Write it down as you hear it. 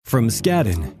From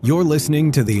Skadden, you're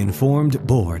listening to The Informed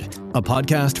Board, a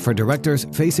podcast for directors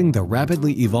facing the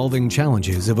rapidly evolving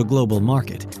challenges of a global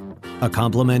market. A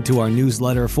complement to our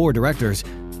newsletter for directors,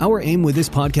 our aim with this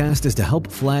podcast is to help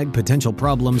flag potential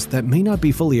problems that may not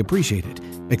be fully appreciated,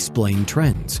 explain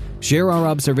trends, share our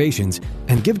observations,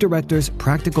 and give directors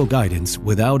practical guidance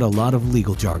without a lot of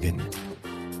legal jargon.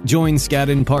 Join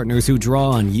Skadden partners who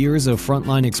draw on years of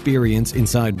frontline experience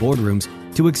inside boardrooms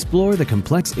to explore the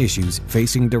complex issues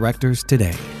facing directors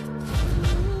today.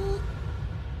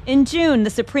 In June, the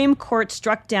Supreme Court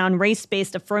struck down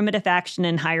race-based affirmative action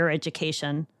in higher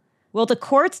education. Will the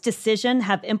court's decision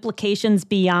have implications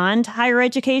beyond higher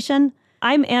education?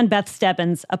 I'm Ann Beth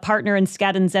Stebbins, a partner in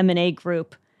Skadden's M&A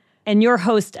group, and your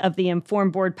host of the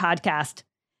Informed Board podcast.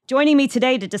 Joining me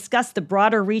today to discuss the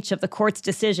broader reach of the court's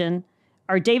decision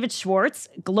are David Schwartz,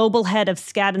 global head of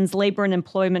Skadden's Labor and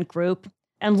Employment Group,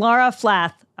 and Laura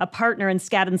Flath, a partner in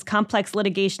Skadden's Complex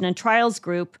Litigation and Trials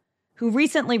Group, who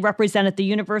recently represented the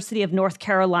University of North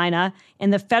Carolina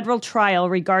in the federal trial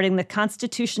regarding the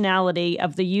constitutionality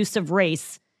of the use of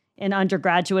race in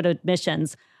undergraduate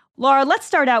admissions. Laura, let's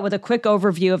start out with a quick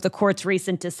overview of the court's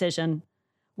recent decision.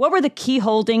 What were the key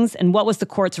holdings and what was the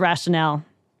court's rationale?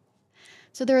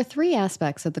 So there are three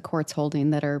aspects of the court's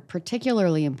holding that are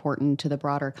particularly important to the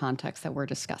broader context that we're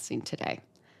discussing today.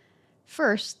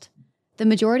 First, the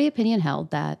majority opinion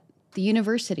held that the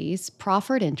university's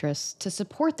proffered interests to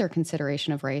support their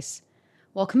consideration of race,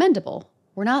 while commendable,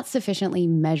 were not sufficiently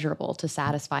measurable to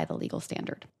satisfy the legal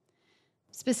standard.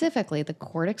 Specifically, the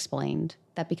court explained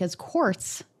that because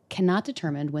courts cannot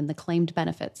determine when the claimed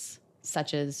benefits,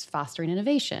 such as fostering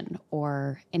innovation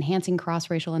or enhancing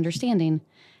cross-racial understanding,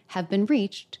 have been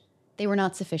reached, they were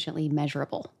not sufficiently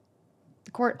measurable.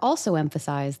 The court also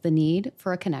emphasized the need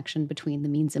for a connection between the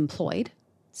means employed,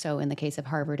 so in the case of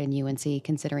Harvard and UNC,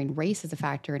 considering race as a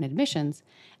factor in admissions,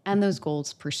 and those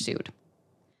goals pursued.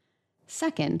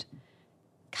 Second,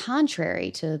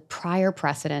 contrary to prior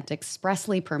precedent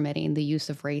expressly permitting the use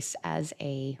of race as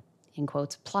a, in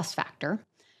quotes, plus factor,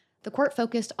 the court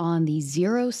focused on the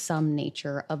zero-sum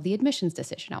nature of the admissions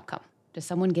decision outcome. Does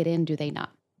someone get in, do they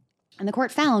not? And the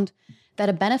court found that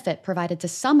a benefit provided to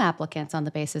some applicants on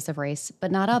the basis of race,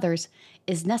 but not others,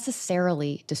 is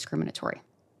necessarily discriminatory.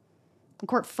 The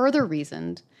court further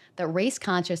reasoned that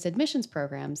race-conscious admissions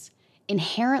programs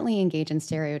inherently engage in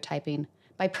stereotyping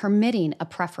by permitting a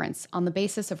preference on the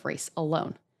basis of race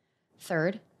alone.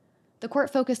 Third, the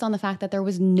court focused on the fact that there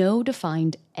was no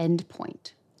defined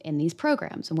endpoint in these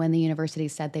programs when the university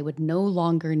said they would no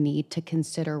longer need to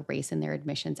consider race in their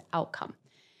admissions outcome,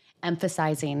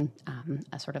 emphasizing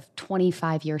a sort of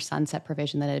 25-year sunset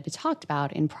provision that had been talked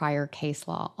about in prior case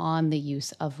law on the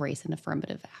use of race in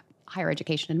affirmative higher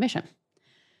education admission.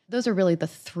 Those are really the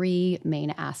three main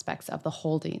aspects of the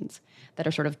holdings that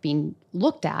are sort of being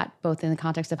looked at, both in the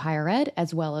context of higher ed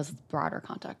as well as broader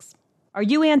context. Are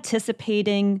you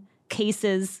anticipating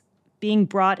cases being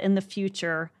brought in the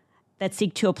future that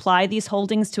seek to apply these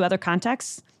holdings to other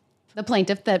contexts? The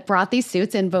plaintiff that brought these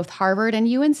suits in both Harvard and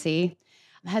UNC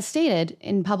has stated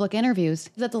in public interviews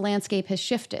that the landscape has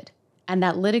shifted and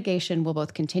that litigation will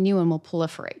both continue and will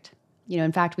proliferate.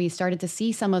 In fact, we started to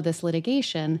see some of this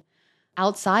litigation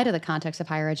outside of the context of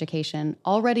higher education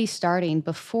already starting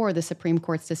before the Supreme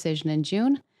Court's decision in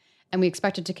June, and we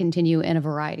expect it to continue in a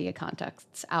variety of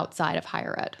contexts outside of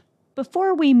higher ed.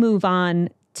 Before we move on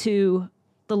to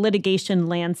the litigation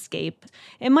landscape,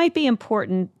 it might be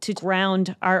important to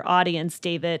ground our audience,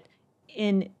 David,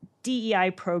 in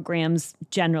DEI programs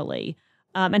generally,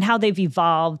 and how they've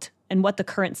evolved and what the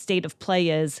current state of play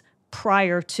is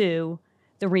prior to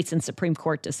the recent Supreme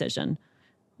Court decision.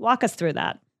 Walk us through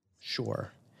that.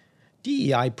 Sure.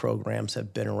 DEI programs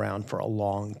have been around for a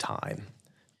long time,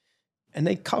 and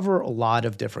they cover a lot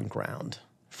of different ground.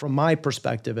 From my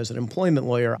perspective as an employment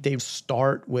lawyer, they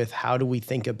start with how do we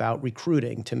think about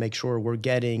recruiting to make sure we're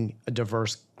getting a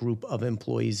diverse group of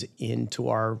employees into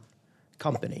our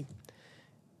company.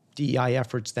 DEI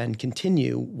efforts then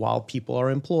continue while people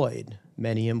are employed.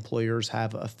 Many employers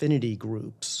have affinity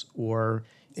groups or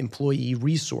employee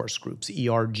resource groups,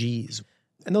 ERGs.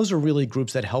 And those are really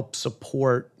groups that help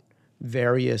support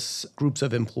various groups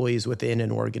of employees within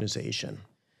an organization.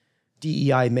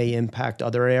 DEI may impact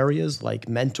other areas like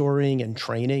mentoring and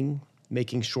training,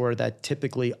 making sure that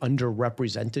typically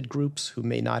underrepresented groups who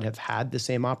may not have had the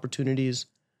same opportunities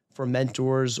for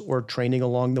mentors or training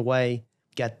along the way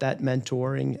get that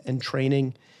mentoring and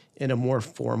training in a more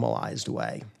formalized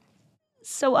way.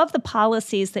 So of the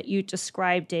policies that you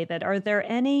described, David, are there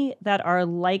any that are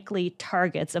likely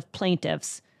targets of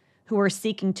plaintiffs who are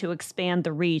seeking to expand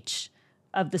the reach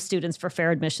of the Students for Fair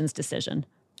Admissions decision?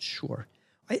 Sure.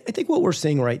 I think what we're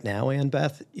seeing right now,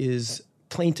 Ann-Beth, is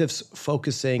plaintiffs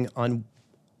focusing on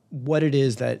what it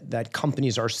is that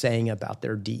companies are saying about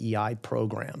their DEI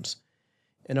programs.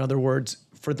 In other words,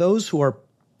 for those who are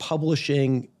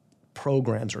publishing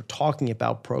programs or talking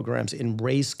about programs in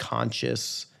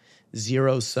race-conscious,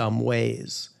 zero-sum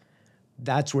ways,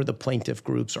 that's where the plaintiff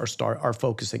groups are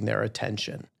focusing their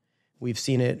attention. We've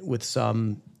seen it with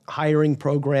some hiring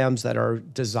programs that are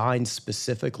designed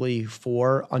specifically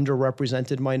for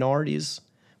underrepresented minorities.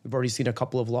 We've already seen a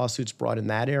couple of lawsuits brought in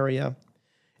that area,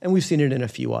 and we've seen it in a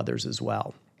few others as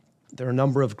well. There are a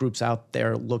number of groups out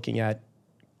there looking at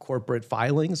corporate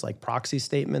filings like proxy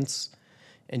statements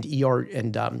and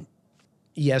ESG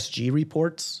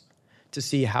reports to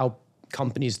see how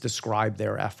companies describe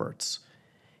their efforts.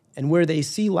 And where they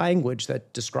see language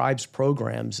that describes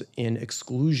programs in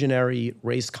exclusionary,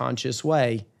 race-conscious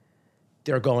way,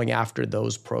 they're going after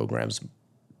those programs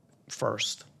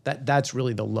first. That's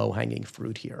really the low-hanging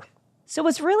fruit here. So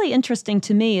what's really interesting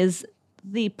to me is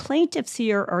the plaintiffs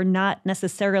here are not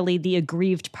necessarily the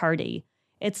aggrieved party.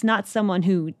 It's not someone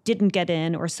who didn't get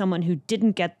in or someone who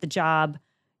didn't get the job.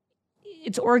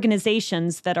 It's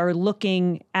organizations that are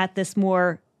looking at this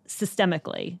more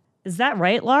systemically. Is that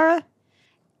right, Laura?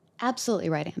 Absolutely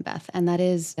right, Ann-Beth. And that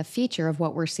is a feature of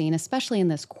what we're seeing, especially in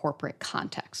this corporate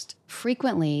context.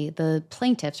 Frequently, the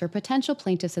plaintiffs or potential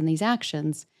plaintiffs in these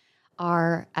actions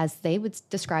are, as they would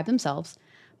describe themselves,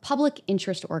 public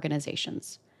interest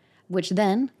organizations, which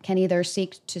then can either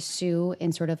seek to sue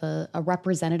in sort of a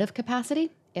representative capacity.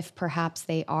 If perhaps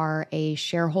they are a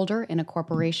shareholder in a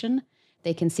corporation,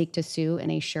 they can seek to sue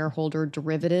in a shareholder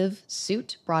derivative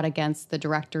suit brought against the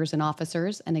directors and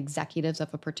officers and executives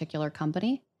of a particular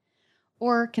company,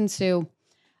 or can sue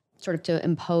sort of to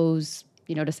impose,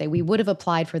 to say we would have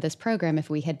applied for this program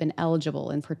if we had been eligible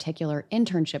in particular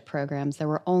internship programs that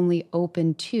were only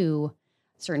open to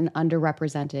certain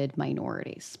underrepresented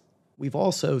minorities. We've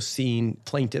also seen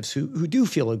plaintiffs who do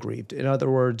feel aggrieved. In other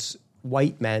words,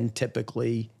 white men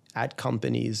typically at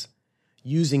companies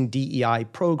using DEI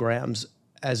programs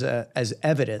as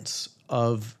evidence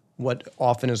of what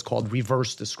often is called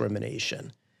reverse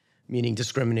discrimination, meaning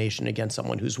discrimination against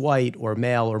someone who's white or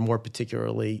male, or more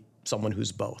particularly, someone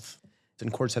who's both.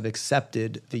 And courts have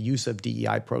accepted the use of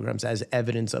DEI programs as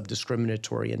evidence of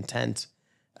discriminatory intent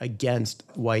against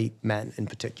white men in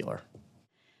particular.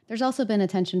 There's also been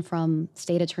attention from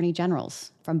state attorney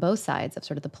generals from both sides of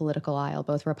sort of the political aisle.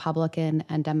 Both Republican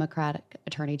and Democratic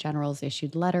attorney generals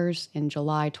issued letters in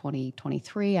July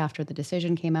 2023 after the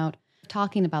decision came out,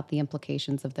 talking about the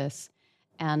implications of this.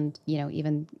 And,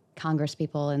 even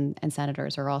congresspeople and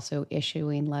senators are also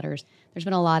issuing letters. There's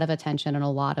been a lot of attention and a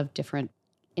lot of different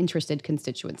interested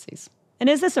constituencies. And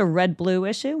is this a red-blue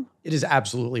issue? It is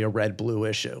absolutely a red-blue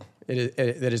issue.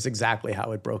 That is exactly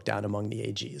how it broke down among the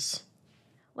AGs.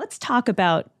 Let's talk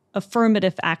about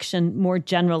affirmative action more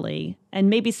generally, and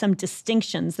maybe some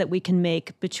distinctions that we can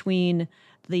make between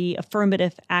the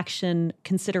affirmative action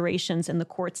considerations in the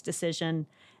court's decision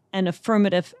and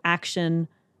affirmative action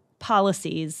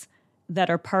policies that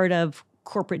are part of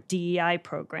corporate DEI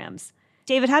programs.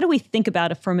 David, how do we think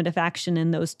about affirmative action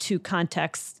in those two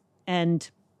contexts, and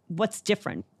what's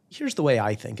different? Here's the way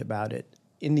I think about it.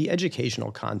 In the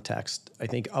educational context, I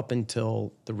think up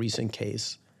until the recent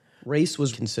case, race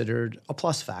was considered a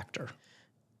plus factor.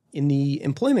 In the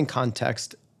employment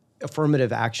context,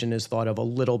 affirmative action is thought of a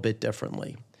little bit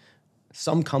differently.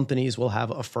 Some companies will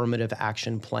have affirmative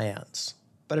action plans,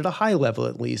 but at a high level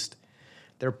at least,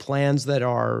 they're plans that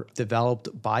are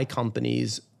developed by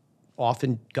companies,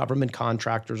 often government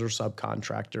contractors or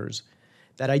subcontractors,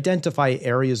 that identify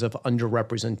areas of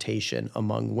underrepresentation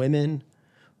among women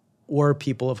or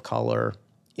people of color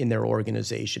in their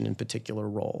organization in particular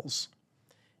roles.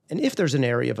 And if there's an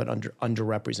area of an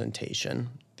underrepresentation,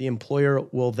 the employer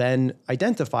will then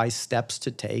identify steps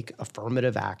to take,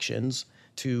 affirmative actions,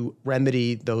 to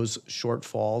remedy those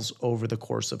shortfalls over the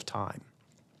course of time.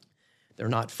 They're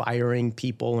not firing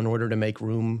people in order to make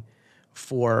room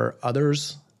for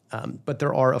others, but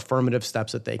there are affirmative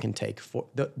steps that they can take.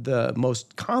 The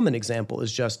most common example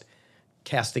is just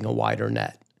casting a wider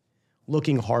net,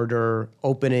 looking harder,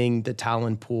 opening the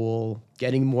talent pool,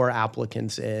 getting more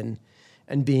applicants in,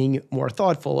 and being more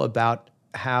thoughtful about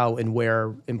how and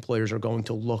where employers are going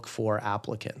to look for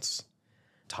applicants.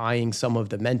 Tying some of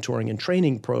the mentoring and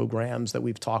training programs that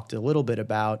we've talked a little bit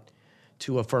about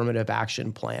to affirmative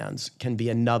action plans can be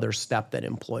another step that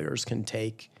employers can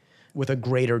take with a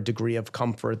greater degree of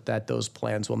comfort that those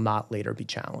plans will not later be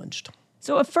challenged.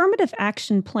 So affirmative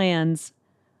action plans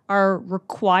are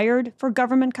required for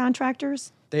government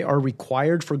contractors? They are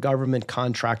required for government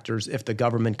contractors if the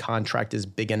government contract is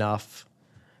big enough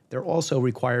They're also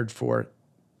required for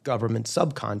government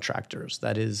subcontractors.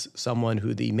 That is, someone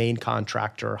who the main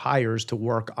contractor hires to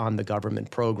work on the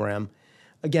government program,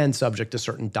 again, subject to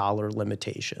certain dollar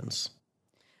limitations.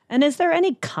 And is there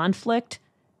any conflict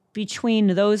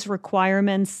between those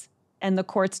requirements and the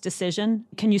court's decision?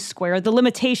 Can you square the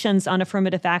limitations on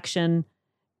affirmative action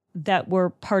that were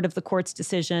part of the court's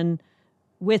decision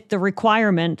with the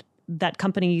requirement that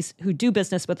companies who do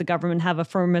business with the government have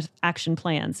affirmative action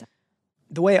plans?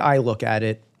 The way I look at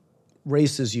it,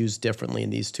 race is used differently in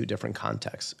these two different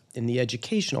contexts. In the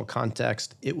educational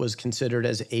context, it was considered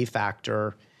as a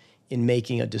factor in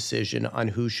making a decision on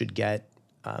who should get,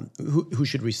 who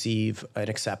should receive an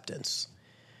acceptance.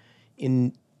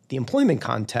 In the employment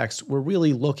context, we're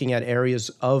really looking at areas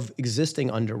of existing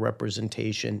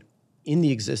underrepresentation in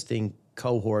the existing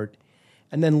cohort,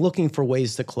 and then looking for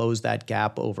ways to close that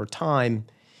gap over time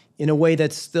in a way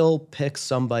that still picks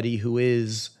somebody who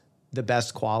is the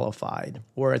best qualified,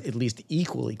 or at least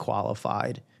equally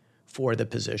qualified for the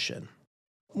position.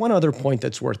 One other point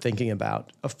that's worth thinking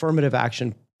about, affirmative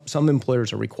action. Some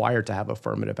employers are required to have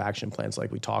affirmative action plans,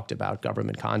 like we talked about,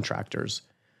 government contractors.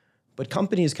 But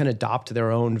companies can adopt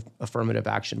their own affirmative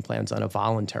action plans on a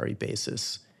voluntary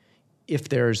basis if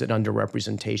there's an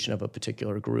underrepresentation of a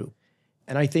particular group.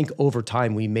 And I think over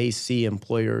time, we may see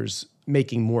employers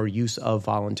making more use of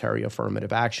voluntary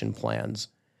affirmative action plans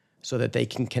so that they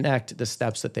can connect the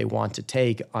steps that they want to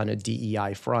take on a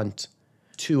DEI front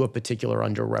to a particular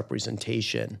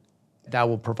underrepresentation. That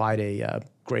will provide a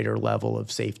greater level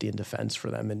of safety and defense for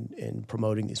them in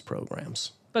promoting these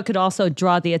programs. But could also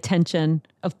draw the attention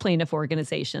of plaintiff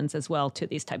organizations as well to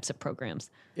these types of programs.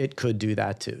 It could do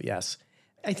that too, yes.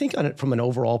 I think from an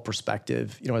overall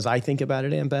perspective, as I think about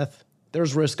it, Annbeth,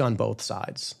 there's risk on both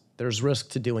sides. There's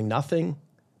risk to doing nothing.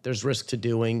 There's risk to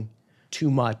doing too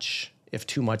much, if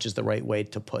too much is the right way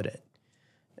to put it.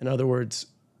 In other words,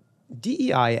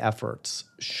 DEI efforts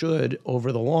should,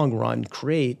 over the long run,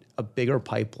 create a bigger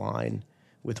pipeline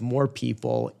with more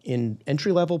people in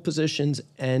entry-level positions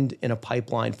and in a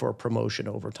pipeline for a promotion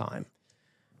over time.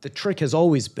 The trick has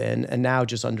always been, and now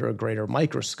just under a greater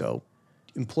microscope,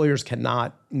 employers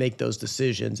cannot make those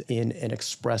decisions in an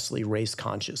expressly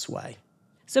race-conscious way.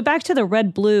 So back to the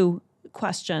red-blue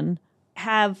question,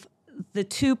 have the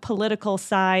two political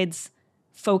sides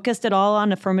focused at all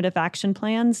on affirmative action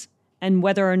plans and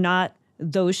whether or not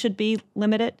those should be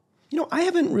limited? I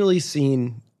haven't really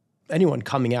seen anyone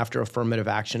coming after affirmative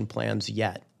action plans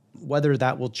yet. Whether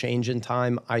that will change in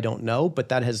time, I don't know, but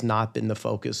that has not been the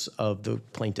focus of the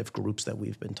plaintiff groups that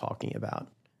we've been talking about.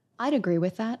 I'd agree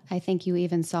with that. I think you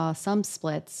even saw some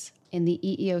splits in the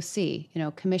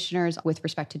EEOC, commissioners with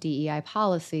respect to DEI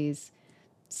policies,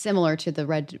 similar to the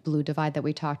red-blue divide that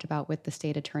we talked about with the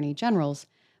state attorney generals,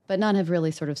 but none have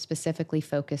really sort of specifically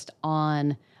focused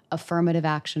on affirmative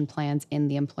action plans in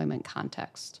the employment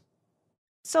context.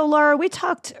 So, Laura, we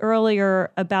talked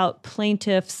earlier about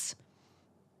plaintiffs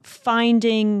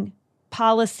finding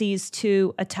policies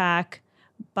to attack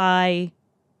by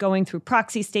going through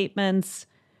proxy statements,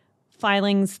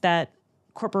 filings that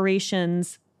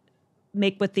corporations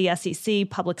make with the SEC,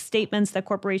 public statements that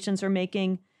corporations are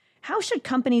making. How should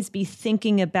companies be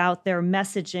thinking about their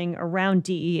messaging around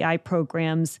DEI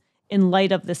programs in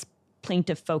light of this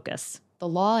plaintiff focus? The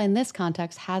law in this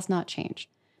context has not changed.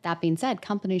 That being said,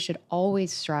 companies should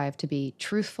always strive to be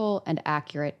truthful and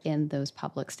accurate in those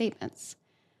public statements.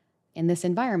 In this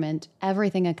environment,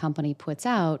 everything a company puts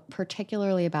out,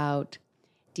 particularly about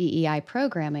DEI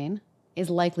programming, is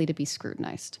likely to be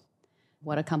scrutinized.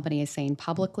 What a company is saying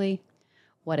publicly,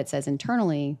 what it says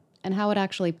internally, and how it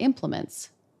actually implements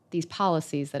these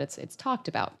policies that it's talked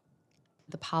about.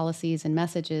 The policies and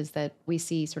messages that we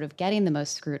see sort of getting the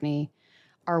most scrutiny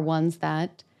are ones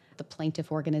that the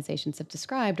plaintiff organizations have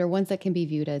described are ones that can be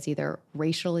viewed as either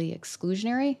racially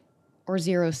exclusionary or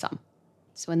zero-sum.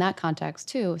 So in that context,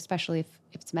 too, especially if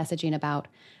it's messaging about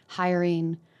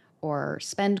hiring or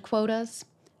spend quotas,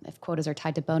 if quotas are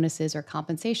tied to bonuses or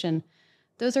compensation,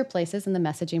 those are places in the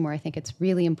messaging where I think it's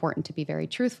really important to be very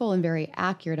truthful and very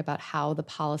accurate about how the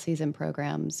policies and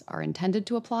programs are intended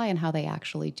to apply and how they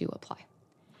actually do apply.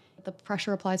 The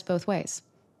pressure applies both ways.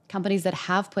 Companies that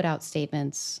have put out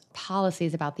statements,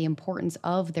 policies about the importance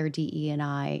of their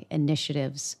DE&I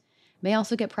initiatives may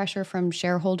also get pressure from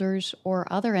shareholders or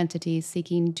other entities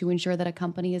seeking to ensure that a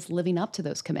company is living up to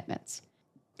those commitments.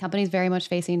 Companies very much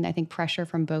facing, I think, pressure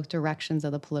from both directions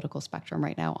of the political spectrum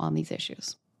right now on these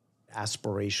issues.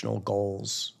 Aspirational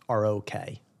goals are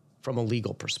okay from a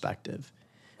legal perspective.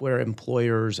 Where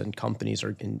employers and companies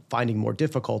are finding more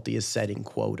difficulty is setting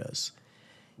quotas.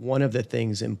 One of the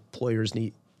things employers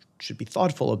should be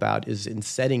thoughtful about is in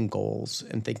setting goals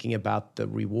and thinking about the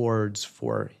rewards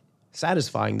for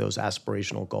satisfying those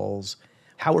aspirational goals.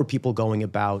 How are people going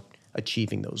about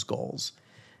achieving those goals?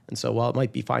 And so while it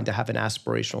might be fine to have an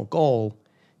aspirational goal,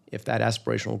 if that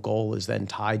aspirational goal is then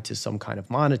tied to some kind of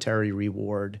monetary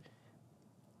reward,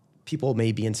 people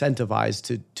may be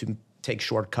incentivized to take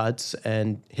shortcuts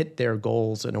and hit their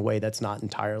goals in a way that's not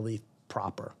entirely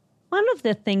proper. One of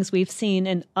the things we've seen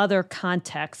in other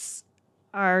contexts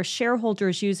are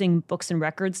shareholders using books and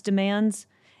records demands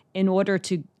in order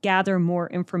to gather more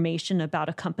information about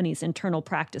a company's internal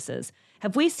practices.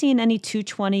 Have we seen any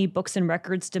 220 books and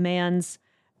records demands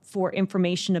for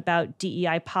information about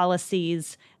DEI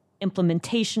policies,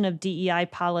 implementation of DEI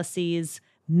policies,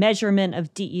 measurement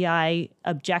of DEI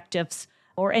objectives,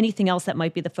 or anything else that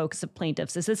might be the focus of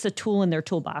plaintiffs? Is this a tool in their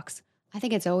toolbox? I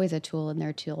think it's always a tool in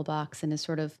their toolbox and is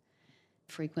sort of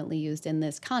frequently used in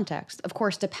this context. Of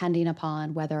course, depending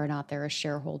upon whether or not they're a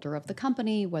shareholder of the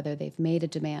company, whether they've made a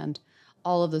demand,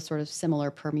 all of the sort of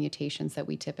similar permutations that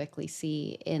we typically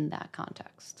see in that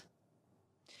context.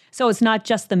 So it's not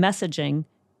just the messaging,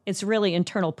 it's really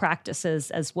internal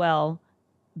practices as well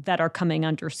that are coming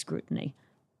under scrutiny.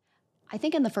 I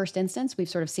think in the first instance, we've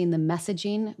sort of seen the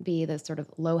messaging be the sort of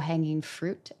low-hanging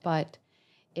fruit, but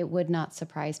it would not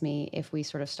surprise me if we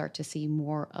sort of start to see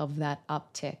more of that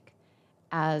uptick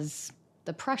as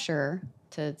the pressure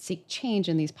to seek change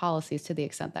in these policies to the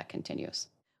extent that continues.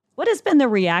 What has been the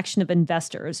reaction of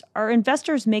investors? Are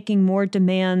investors making more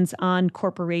demands on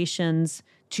corporations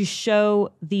to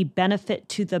show the benefit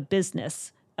to the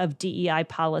business of DEI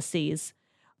policies?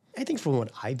 I think from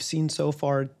what I've seen so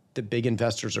far, the big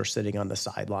investors are sitting on the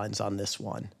sidelines on this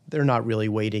one. They're not really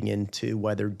wading into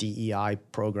whether DEI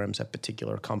programs at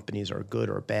particular companies are good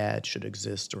or bad, should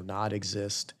exist or not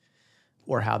exist,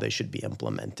 or how they should be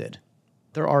implemented.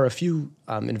 There are a few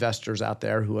investors out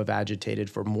there who have agitated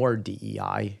for more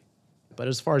DEI, but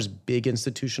as far as big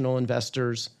institutional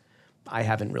investors, I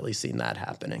haven't really seen that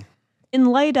happening. In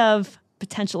light of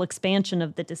potential expansion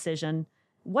of the decision,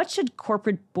 what should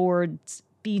corporate boards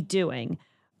be doing?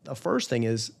 The first thing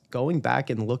is going back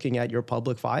and looking at your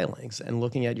public filings and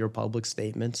looking at your public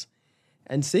statements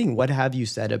and seeing what have you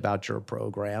said about your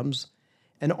programs,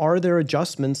 and are there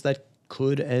adjustments that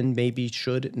could and maybe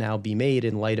should now be made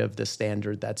in light of the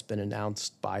standard that's been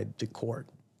announced by the court.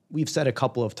 We've said a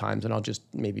couple of times, and I'll just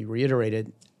maybe reiterate it,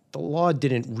 the law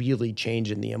didn't really change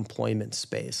in the employment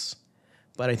space.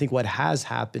 But I think what has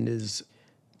happened is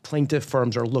plaintiff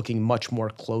firms are looking much more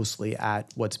closely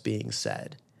at what's being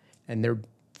said. And they're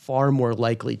far more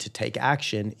likely to take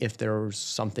action if there's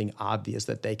something obvious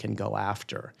that they can go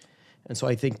after. And so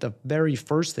I think the very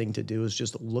first thing to do is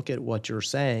just look at what you're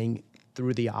saying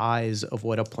through the eyes of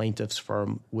what a plaintiff's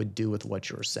firm would do with what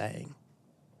you're saying.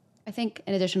 I think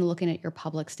in addition to looking at your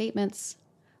public statements,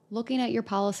 looking at your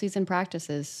policies and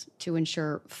practices to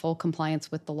ensure full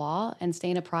compliance with the law and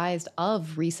staying apprised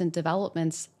of recent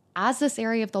developments as this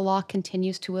area of the law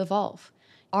continues to evolve.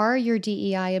 Are your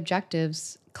DEI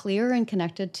objectives clear and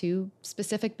connected to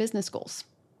specific business goals?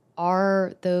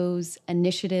 Are those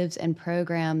initiatives and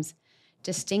programs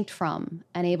distinct from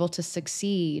and able to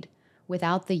succeed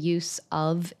without the use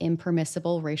of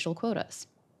impermissible racial quotas?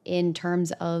 In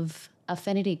terms of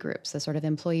affinity groups, the sort of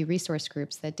employee resource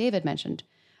groups that David mentioned,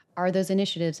 are those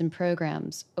initiatives and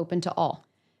programs open to all?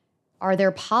 Are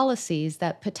there policies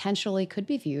that potentially could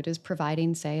be viewed as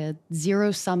providing, say, a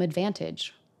zero-sum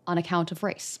advantage on account of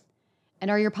race? And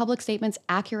are your public statements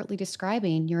accurately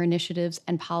describing your initiatives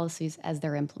and policies as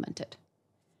they're implemented?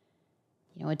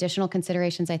 Additional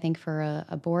considerations, I think, for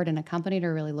a board and a company to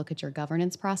really look at your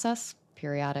governance process,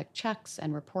 periodic checks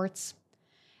and reports,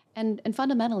 and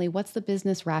fundamentally, what's the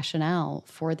business rationale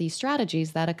for the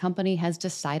strategies that a company has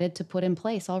decided to put in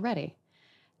place already?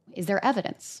 Is there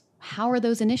evidence? How are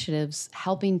those initiatives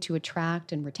helping to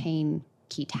attract and retain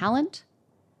key talent?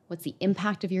 What's the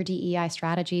impact of your DEI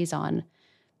strategies on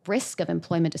risk of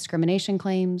employment discrimination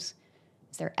claims?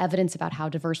 Is there evidence about how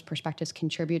diverse perspectives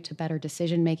contribute to better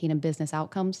decision-making and business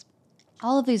outcomes?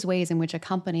 All of these ways in which a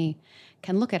company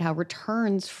can look at how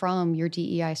returns from your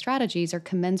DEI strategies are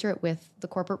commensurate with the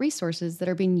corporate resources that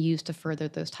are being used to further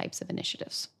those types of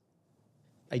initiatives.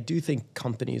 I do think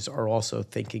companies are also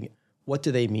thinking, what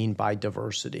do they mean by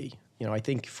diversity? I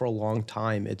think for a long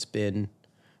time it's been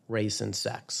race and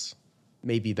sex,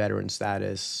 maybe veteran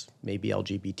status, maybe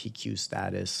LGBTQ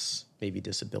status, maybe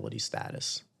disability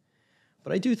status.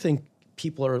 But I do think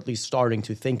people are at least starting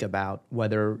to think about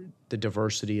whether the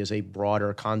diversity is a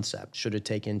broader concept. Should it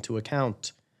take into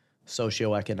account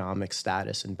socioeconomic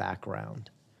status and background,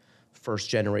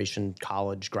 first-generation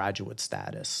college graduate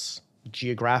status,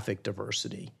 geographic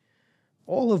diversity?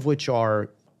 all of which are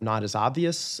not as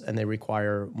obvious and they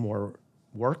require more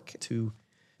work to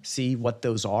see what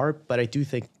those are. But I do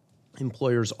think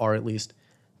employers are at least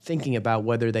thinking about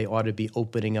whether they ought to be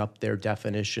opening up their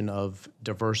definition of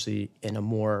diversity in a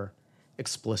more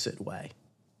explicit way.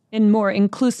 In more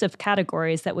inclusive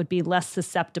categories that would be less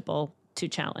susceptible to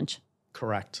challenge.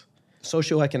 Correct.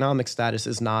 Socioeconomic status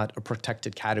is not a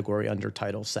protected category under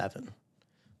Title VII.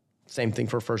 Same thing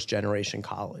for first-generation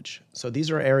college. So these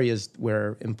are areas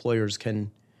where employers can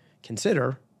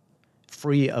consider,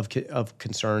 free of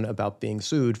concern about being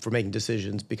sued for making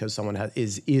decisions because someone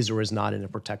is or is not in a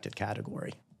protected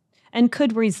category. And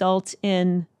could result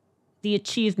in the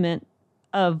achievement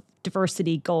of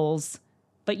diversity goals,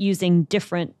 but using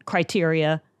different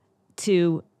criteria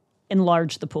to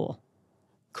enlarge the pool.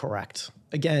 Correct.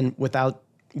 Again, without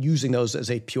using those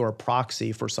as a pure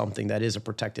proxy for something that is a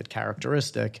protected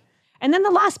characteristic. And then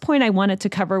the last point I wanted to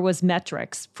cover was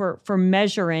metrics for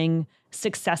measuring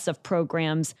success of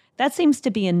programs. That seems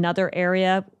to be another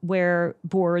area where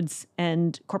boards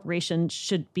and corporations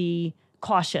should be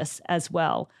cautious as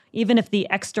well. Even if the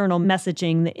external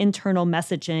messaging, the internal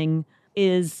messaging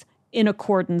is in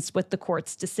accordance with the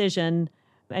court's decision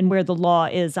and where the law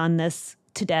is on this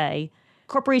today,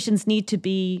 corporations need to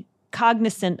be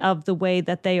cognizant of the way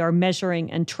that they are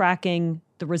measuring and tracking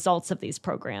the results of these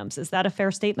programs. Is that a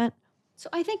fair statement? So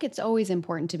I think it's always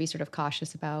important to be sort of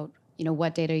cautious about,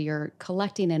 what data you're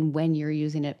collecting and when you're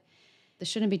using it. This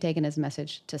shouldn't be taken as a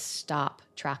message to stop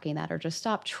tracking that or just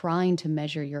stop trying to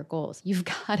measure your goals. You've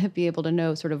got to be able to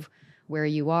know sort of where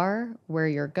you are, where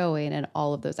you're going, and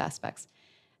all of those aspects.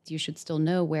 You should still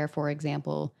know where, for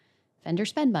example, vendor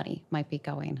spend money might be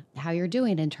going, how you're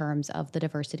doing in terms of the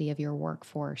diversity of your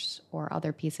workforce or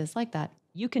other pieces like that.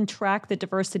 You can track the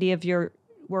diversity of your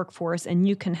workforce and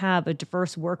you can have a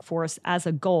diverse workforce as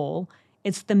a goal.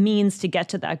 It's the means to get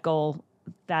to that goal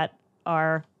that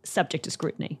are subject to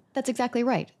scrutiny. That's exactly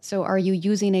right. So are you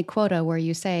using a quota where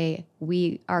you say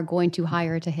we are going to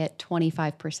hire to hit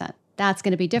 25%? That's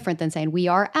going to be different than saying we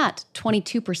are at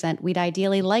 22%. We'd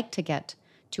ideally like to get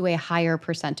to a higher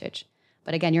percentage.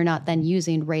 But again, you're not then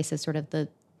using race as sort of the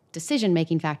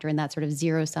decision-making factor in that sort of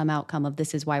zero-sum outcome of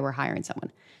this is why we're hiring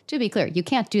someone. To be clear, you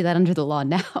can't do that under the law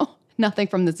now. Nothing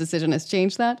from this decision has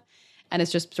changed that. And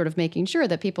it's just sort of making sure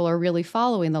that people are really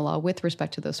following the law with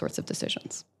respect to those sorts of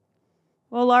decisions.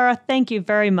 Well, Laura, thank you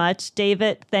very much.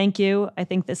 David, thank you. I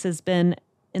think this has been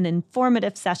an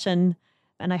informative session,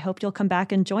 and I hope you'll come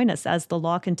back and join us as the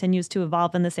law continues to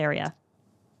evolve in this area.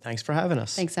 Thanks for having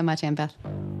us. Thanks so much, Annbeth.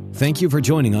 Thank you for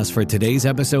joining us for today's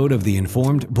episode of The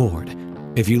Informed Board.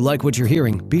 If you like what you're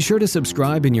hearing, be sure to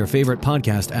subscribe in your favorite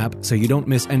podcast app so you don't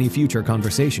miss any future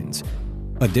conversations.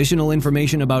 Additional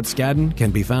information about Skadden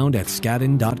can be found at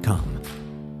skadden.com.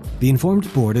 The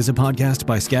Informed Board is a podcast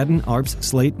by Skadden, Arps,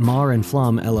 Slate, Marr &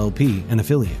 Flom LLP and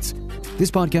affiliates.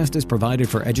 This podcast is provided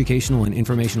for educational and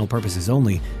informational purposes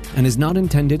only and is not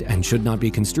intended and should not be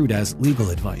construed as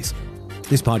legal advice.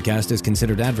 This podcast is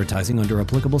considered advertising under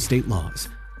applicable state laws.